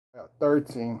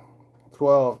13,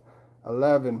 12,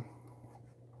 11,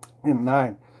 and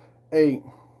 9, 8,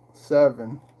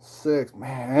 7, 6,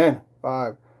 man,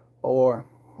 5, 4,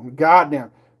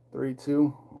 goddamn, 3,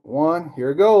 2, 1.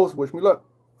 Here it goes. Wish me luck.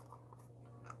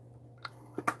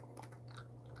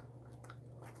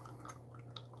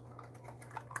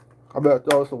 I better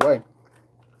throw this away.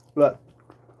 Look,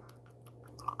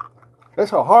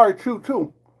 that's a hard chew,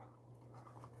 too.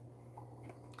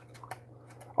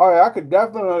 Oh, yeah, I could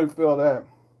definitely feel that.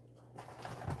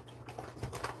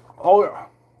 Oh, yeah.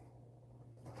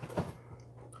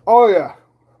 Oh, yeah.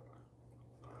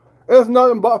 It's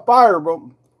nothing but fire,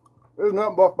 bro. It's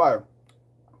nothing but fire.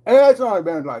 And it's only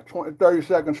been like 20, 30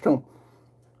 seconds, too.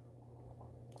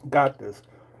 Got this.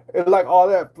 It's like all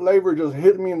that flavor just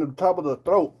hit me in the top of the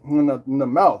throat, in the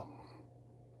mouth.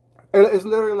 It's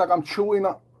literally like I'm chewing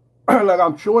up, like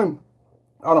I'm chewing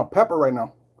on a pepper right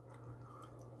now.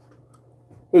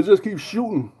 It just keeps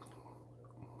shooting.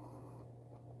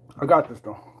 I got this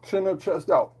though. Chin up, chest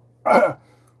out.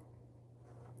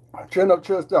 Chin up,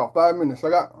 chest out. 5 minutes.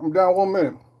 I'm down 1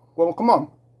 minute. Well, come on.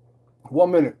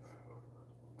 1 minute.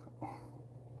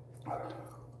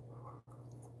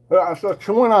 I still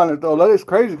chewing on it though. That is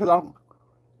crazy because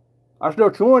I'm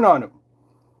still chewing on it.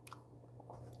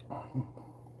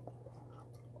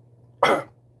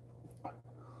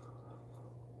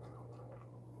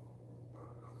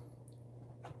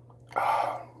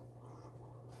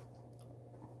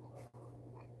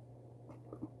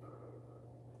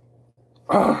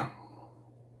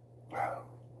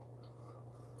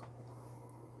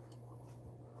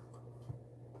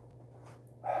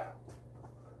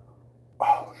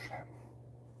 Oh shit.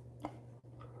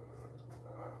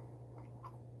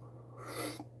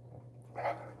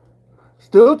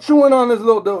 Still chewing on this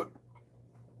little dude.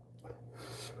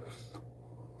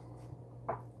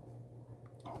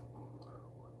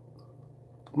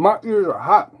 My ears are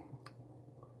hot.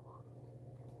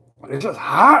 It's just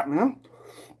hot, man.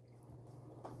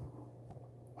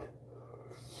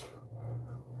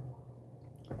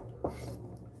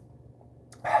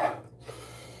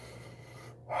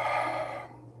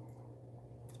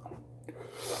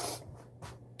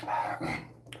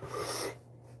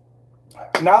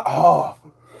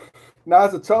 Now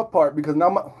it's the tough part because now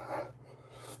my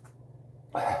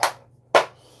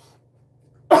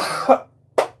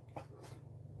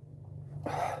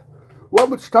what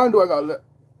much time do I got left?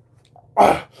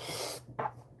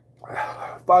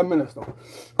 5 minutes though.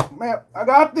 Man, I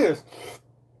got this.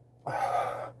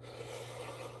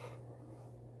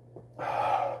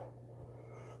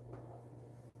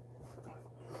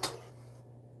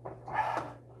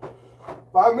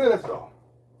 5 minutes though.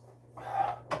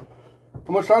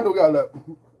 How much time do we got left?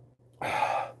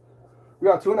 We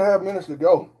got 2.5 minutes to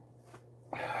go.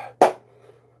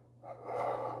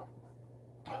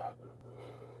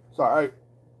 Sorry.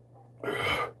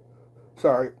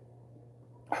 Sorry.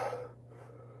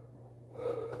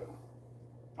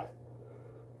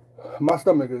 My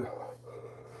stomach is.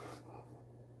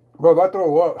 Bro, if I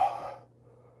throw up,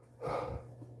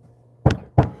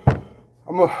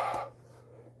 I'm a.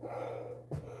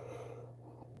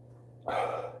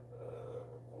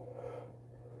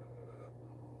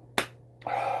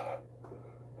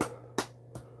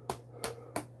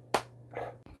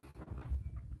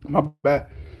 My bad.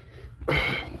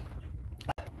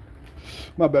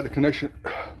 My bad, the connection.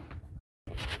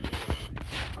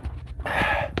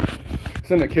 It's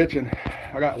in the kitchen.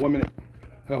 I got 1 minute.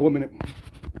 I got 1 minute.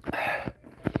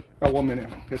 Got 1 minute.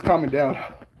 It's calming down.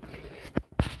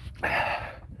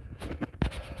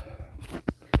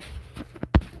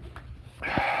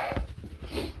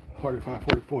 45,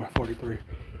 44, 43,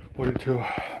 42,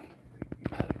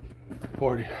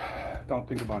 40. Don't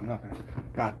think about nothing.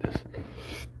 Got this.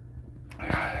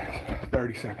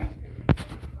 30 seconds.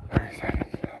 30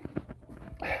 seconds.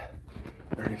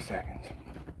 30 seconds.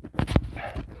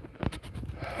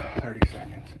 30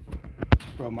 seconds.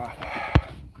 Bro, my.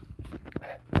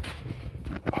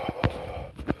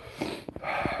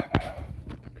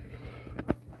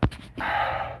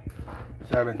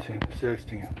 17,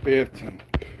 16, 15,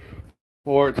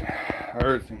 14,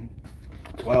 13,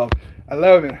 12,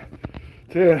 11,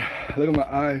 10. Look at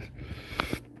my eyes.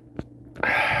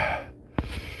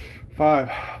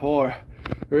 5, 4,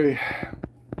 3,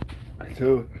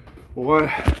 2, 1.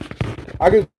 I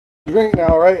can drink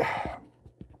now, right?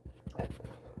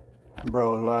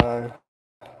 Bro,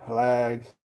 lags.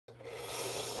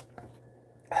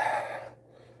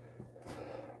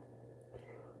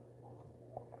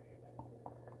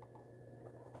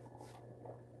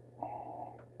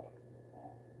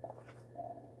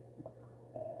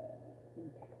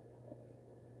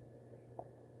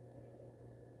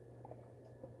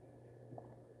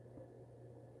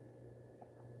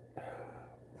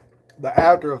 the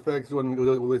after effects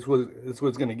is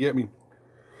what's gonna get me.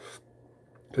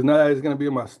 Cause now it's gonna be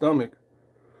in my stomach.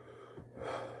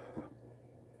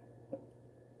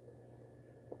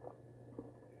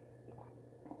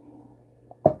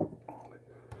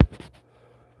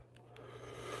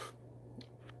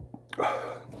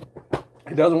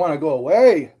 It doesn't want to go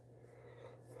away.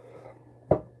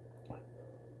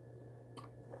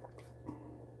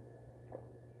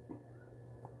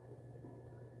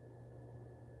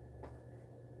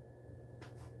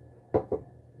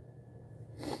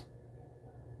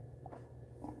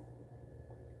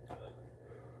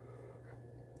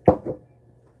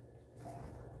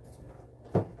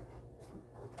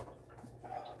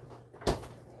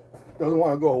 Doesn't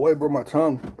want to go away, bro. My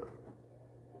tongue.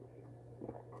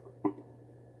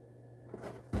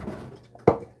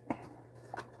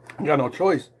 I got no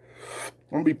choice.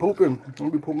 I'm gonna be pooping. I'm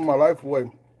gonna be pooping my life away.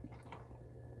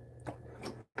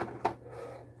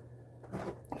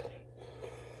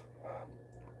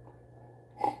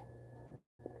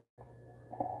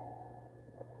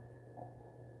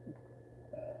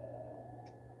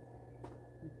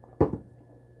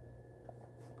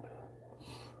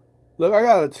 Look, I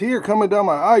got a tear coming down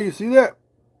my eye. You see that?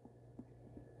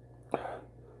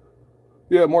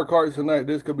 Yeah, more cards tonight.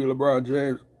 This could be LeBron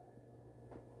James.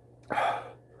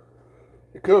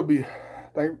 It could be.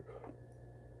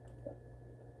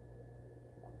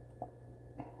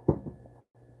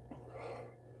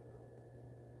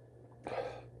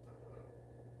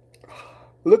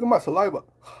 Look at my saliva.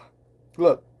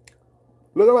 Look.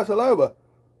 Look at my saliva.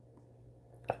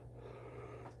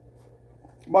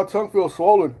 My tongue feels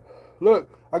swollen. Look,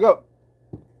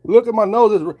 look at my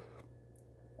nose.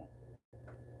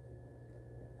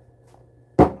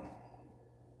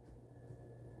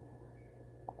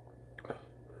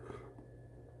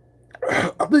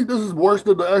 I think this is worse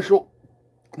than the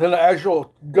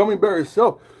actual gummy bear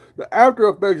itself. The after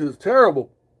effects is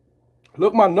terrible.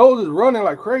 Look, my nose is running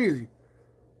like crazy.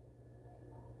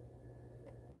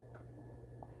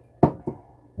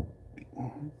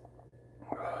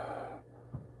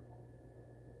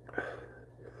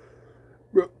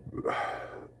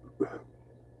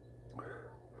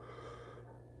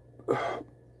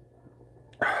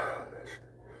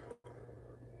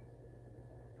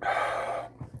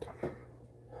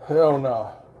 Hell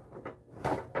no.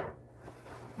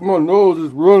 My nose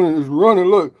is running.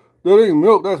 Look, that ain't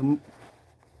milk, that's...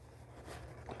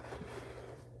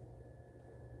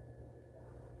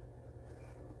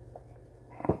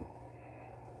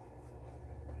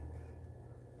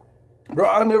 Bro,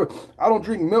 I don't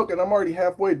drink milk and I'm already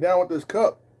halfway down with this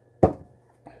cup.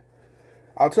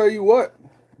 I'll tell you what,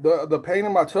 the pain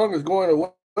in my tongue is going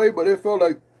away, but it felt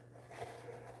like...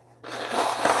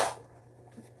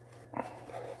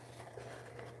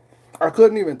 I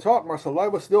couldn't even talk. My saliva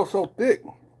was still so thick.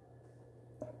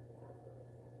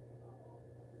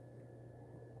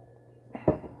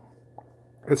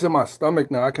 It's in my stomach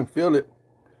now. I can feel it.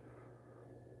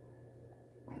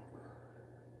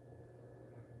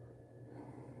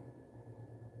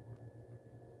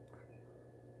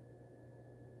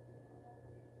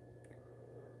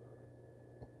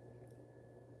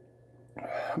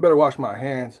 I better wash my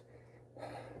hands.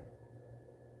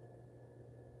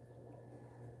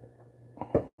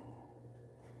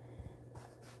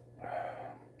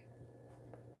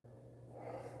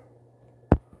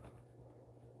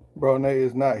 Bro, Nate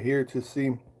is not here to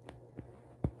see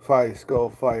Fight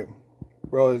Skull fight.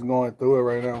 Bro is going through it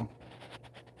right now.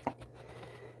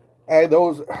 Hey,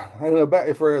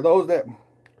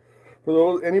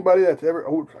 anybody that's ever...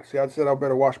 Oh, see, I said I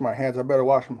better wash my hands. I better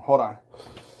wash them. Hold on.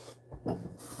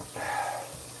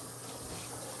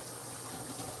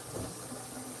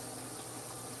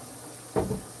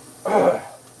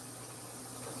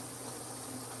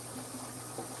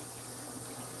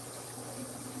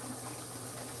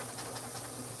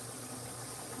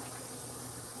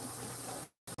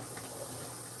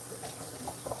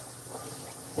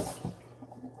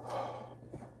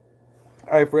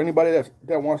 Hey, for anybody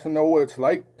that wants to know what it's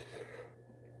like,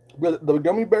 the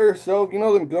gummy bears themselves, you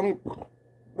know, the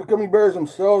gummy bears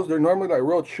themselves, they're normally like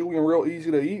real chewy and real easy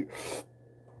to eat.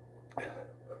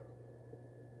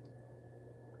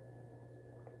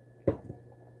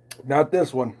 Not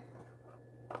this one.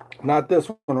 Not this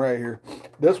one right here.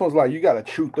 This one's like you gotta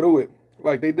chew through it.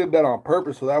 Like they did that on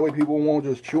purpose, so that way people won't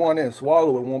just chew on it and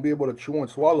swallow it. Won't be able to chew and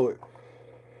swallow it.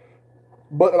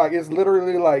 But like it's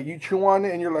literally like you chew on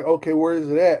it and you're like, okay, where is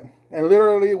it at? And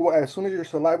literally, as soon as your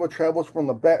saliva travels from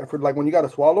the back, for like when you gotta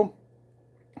swallow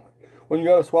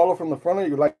from the front of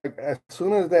you, like as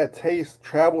soon as that taste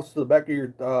travels to the back of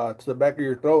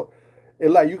your throat, It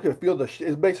like you can feel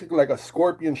it's basically like a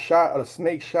scorpion shot, a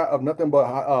snake shot of nothing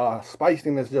but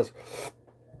spiciness, just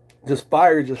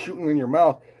fire, just shooting in your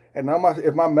mouth. And now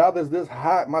if my mouth is this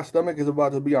hot, my stomach is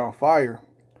about to be on fire.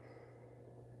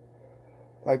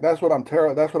 Like that's what I'm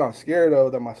terrified. That's what I'm scared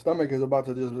of. That my stomach is about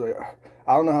to just like,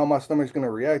 I don't know how my stomach's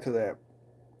gonna react to that.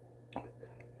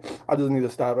 I just need to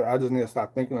stop it. I just need to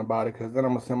stop thinking about it, because then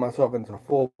I'm gonna send myself into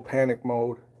full panic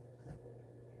mode.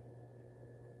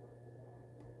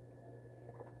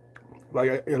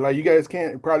 Like you guys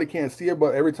probably can't see it,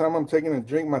 but every time I'm taking a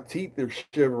drink, my teeth are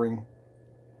shivering.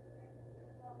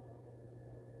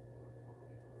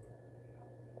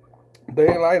 They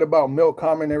ain't lying about milk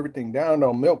calming everything down,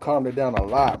 though. Milk calmed it down a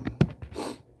lot.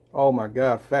 Oh my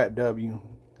God, Fat W.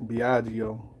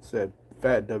 Biagio said,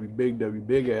 Fat W,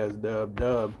 big ass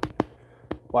dub.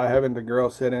 Why haven't the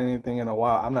girls said anything in a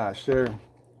while? I'm not sure.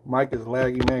 Mike is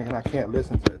laggy, man, and I can't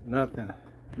listen to nothing.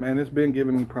 Man, it's been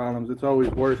giving me problems. It's always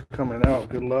worse coming out.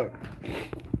 Good luck.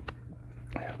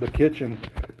 The kitchen.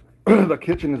 The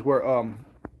kitchen is where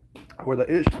the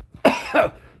issue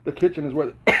the kitchen is where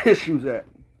the issue's at.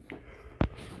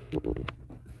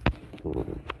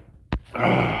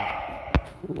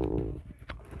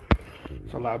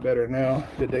 It's a lot better now.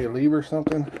 Did they leave or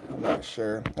something? I'm not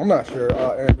sure.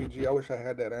 Aaron BG, I wish I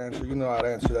had that answer. You know I'd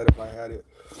answer that if I had it.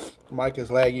 Mike is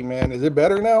laggy, man. Is it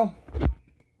better now?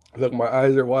 Look, my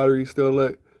eyes are watery still.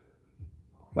 Look.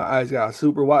 My eyes got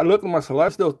super wide. Look, my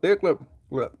saliva still thick. Look.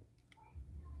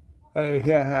 Hey,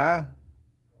 yeah,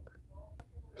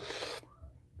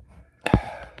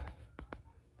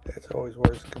 That's always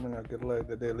worse. Coming out good luck.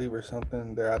 Did they leave or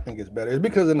something? There, I think it's better. It's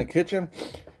because in the kitchen,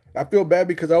 I feel bad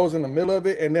because I was in the middle of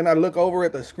it, and then I look over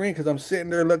at the screen because I'm sitting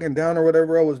there looking down or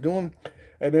whatever I was doing,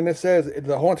 and then it says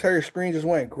the whole entire screen just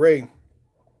went gray,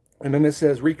 and then it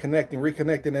says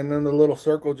reconnecting, and then the little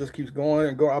circle just keeps going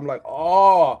and going. I'm like,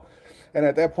 oh, and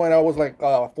at that point I was like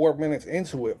 4 minutes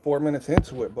into it,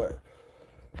 but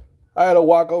I had to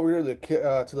walk over here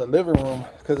to the living room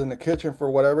because in the kitchen for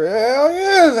whatever, hell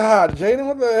yeah, it's hot. Jaden,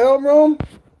 what the hell, bro?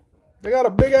 They got a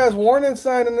big ass warning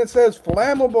sign and it says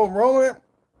flammable, bro.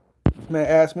 Man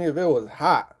asked me if it was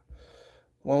hot.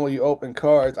 When will you open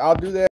cards? I'll do that.